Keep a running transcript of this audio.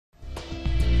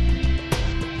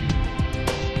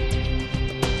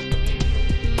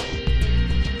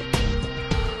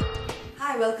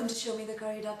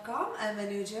ShowMeTheCurry.com. I'm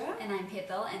Anuja. And I'm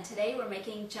Hital, and today we're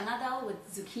making Channa Daal with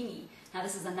zucchini. Now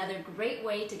this is another great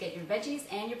way to get your veggies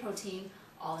and your protein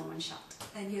all in one shot.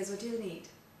 And here's what you'll need.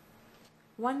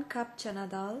 1 cup Channa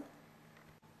Daal,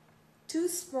 2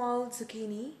 small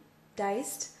zucchini,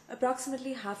 diced,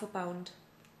 approximately half a pound,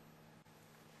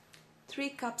 3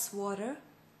 cups water,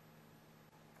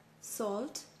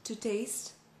 salt to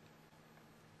taste,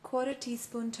 1/4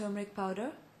 teaspoon turmeric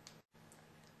powder,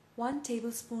 1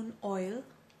 tablespoon oil,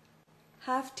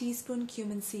 1/2 teaspoon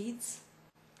cumin seeds,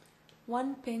 1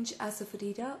 pinch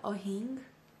asafoetida or hing,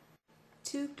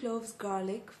 2 cloves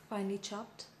garlic finely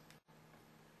chopped,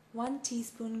 1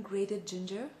 teaspoon grated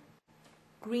ginger,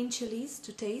 green chilies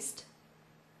to taste,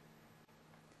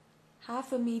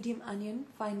 1/2 a medium onion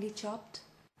finely chopped,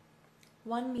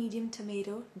 1 medium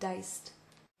tomato diced,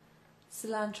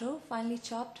 cilantro finely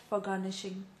chopped for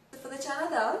garnishing. For the Channa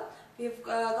Daal, we've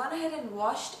gone ahead and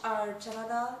washed our Channa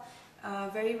Daal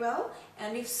very well,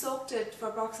 and we've soaked it for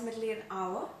approximately an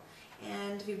hour,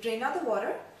 and we've drained out the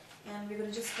water, and we're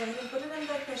going to just go ahead and put it in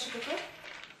the pressure cooker.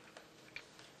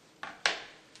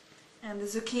 And the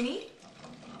zucchini,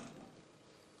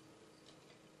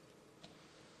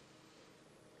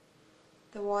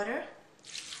 the water,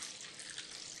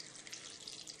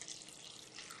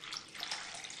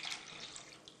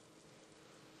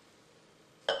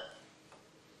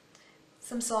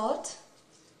 some salt,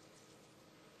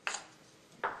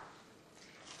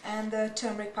 and the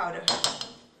turmeric powder.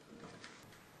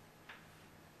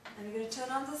 And we're going to turn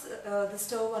on the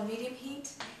stove on medium heat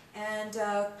and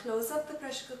close up the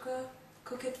pressure cooker.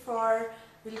 Cook it for,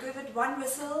 we'll give it 1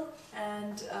 whistle,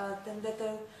 and then let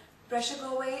the pressure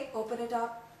go away, open it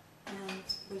up, and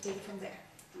we'll take it from there.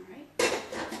 Alright.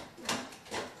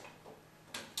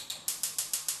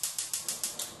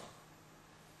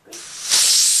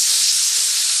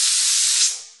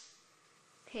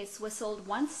 Okay, it's whistled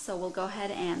once, so we'll go ahead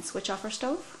and switch off our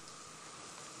stove.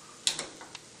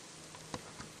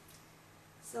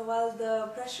 So while the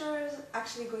pressure is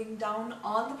actually going down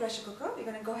on the pressure cooker, we're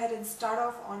going to go ahead and start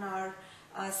off on our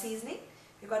seasoning.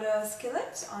 We've got a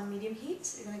skillet on medium heat.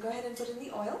 We're going to go ahead and put in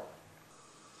the oil.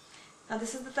 Now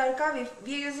this is the tadka.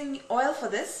 We're using oil for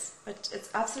this, but it's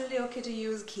absolutely okay to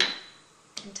use ghee.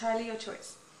 Entirely your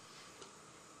choice.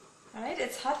 Alright,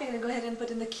 it's hot. We're going to go ahead and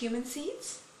put in the cumin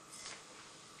seeds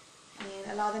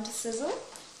and allow them to sizzle.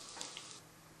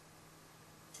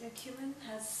 The cumin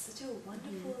has such a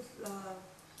wonderful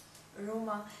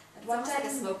aroma. It's almost like a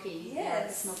smoky,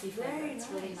 yes, a smoky flavor. very it's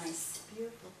nice. really nice.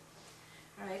 Beautiful.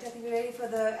 Alright, I think we're ready for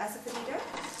the asafoetida.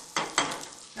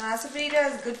 Now asafoetida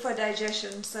is good for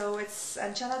digestion,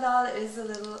 and Channa Daal is a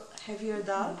little heavier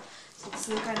dal, so this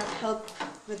will kind of help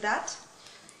with that.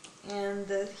 And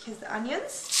here's the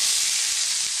onions.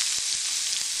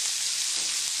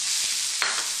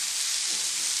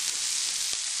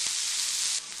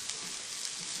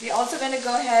 We're also going to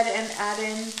go ahead and add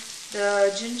in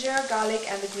the ginger, garlic,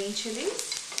 and the green chilies.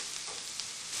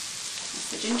 That's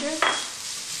the ginger.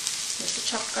 There's the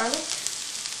chopped garlic.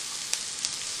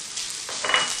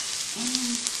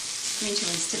 And green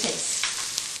chilies to taste.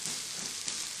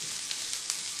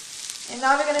 And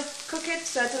now we're going to cook it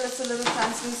till it's a little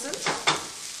translucent.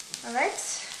 Alright,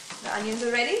 the onions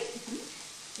are ready.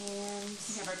 And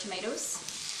we have our tomatoes.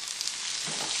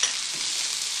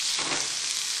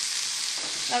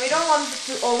 Now we don't want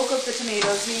to overcook the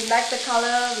tomatoes. We like the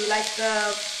color, we like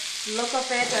the look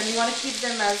of it, and we want to keep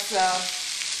them as,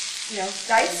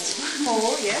 diced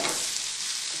whole, yes.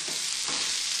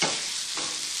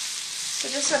 So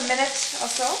just a minute or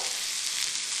so.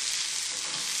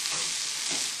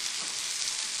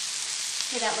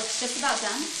 Okay, that looks just about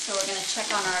done, so we're going to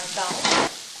check on our dal.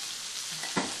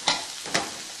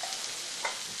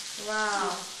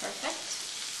 Wow. Perfect.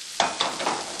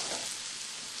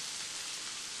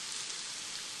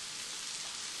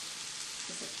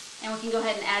 And we can go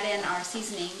ahead and add in our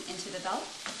seasoning into the dal.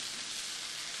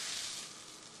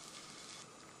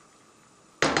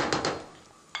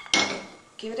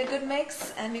 Give it a good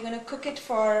mix, and we're going to cook it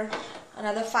for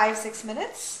another 5-6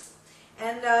 minutes.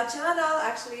 And Channa Daal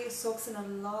actually soaks in a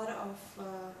lot of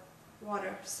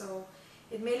water, so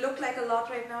it may look like a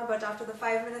lot right now, but after the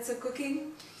 5 minutes of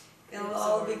cooking, it'll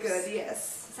all be good.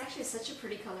 Yes. It's actually such a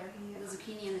pretty color. Yeah. The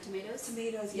zucchini and the tomatoes.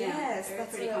 Tomatoes, yeah, yes, very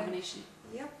that's pretty combination.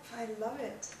 Yep, I love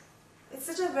it. It's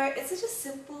such a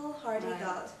simple, hearty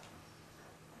dal.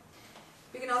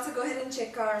 We can also go ahead and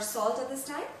check our salt at this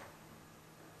time.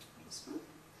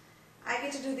 I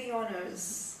get to do the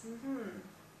honors.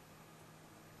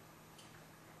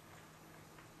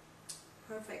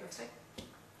 Perfect.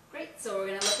 Great. So we're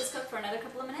going to let this cook for another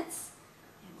couple of minutes,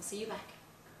 and we'll see you back.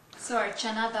 So our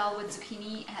Channa Daal with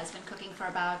zucchini has been cooking for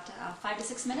about 5 to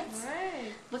 6 minutes.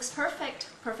 Right. Looks perfect.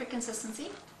 Perfect consistency.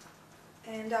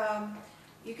 And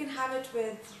you can have it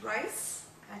with rice.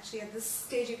 Actually, at this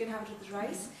stage, you can have it with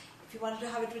rice. If you wanted to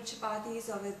have it with chapatis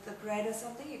or with the bread or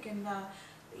something, you can,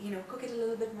 cook it a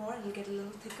little bit more and you'll get a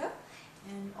little thicker.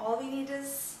 And all we need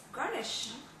is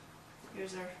garnish.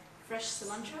 Here's our fresh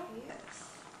cilantro. Yes.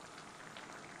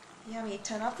 Yummy.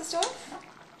 Turn off the stove,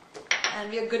 and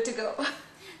we are good to go.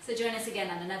 So join us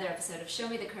again on another episode of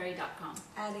ShowMeTheCurry.com.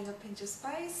 Adding a pinch of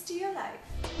spice to your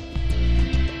life.